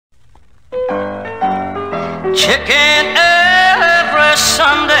Chicken every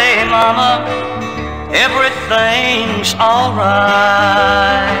Sunday, Mama, everything's all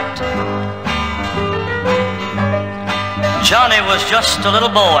right. Johnny was just a little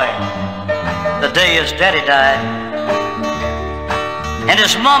boy the day his daddy died, and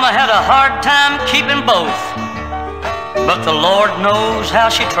his mama had a hard time keeping both, but the Lord knows how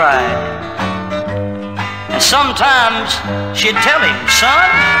she tried. And sometimes she'd tell him, "Son,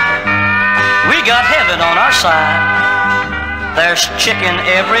 we got heaven on our side. There's chicken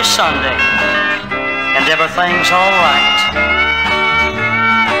every Sunday, and everything's all right."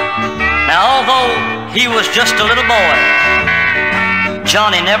 Now, although he was just a little boy,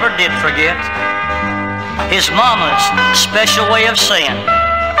 Johnny never did forget his mama's special way of saying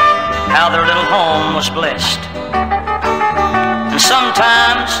how their little home was blessed. And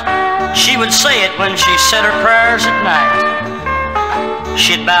sometimes she would say it when she said her prayers at night.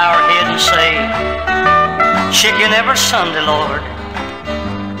 She'd bow her head and say, "Chicken every Sunday, Lord,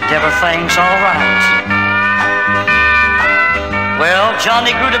 and everything's all right." Well,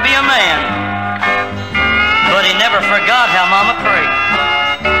 Johnny grew to be a man, but he never forgot how Mama prayed.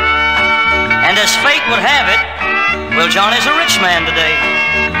 And as fate would have it, well, Johnny's a rich man today.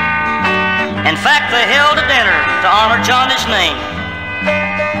 In fact, they held a dinner to honor Johnny's name.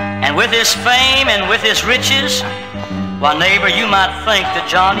 And with his fame and with his riches, why, neighbor, you might think that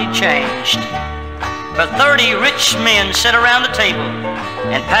Johnny changed. But 30 rich men sat around the table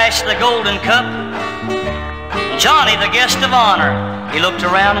and passed the golden cup. And Johnny, the guest of honor, he looked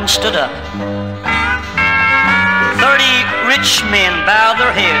around and stood up. 30 rich men bowed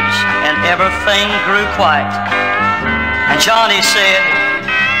their heads and everything grew quiet. And Johnny said,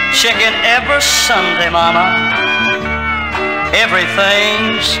 "Chicken every Sunday, Mama,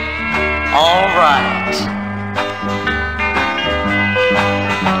 everything's all right."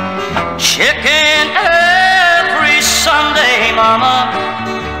 Chicken every Sunday, Mama,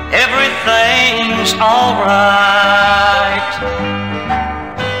 everything's all right.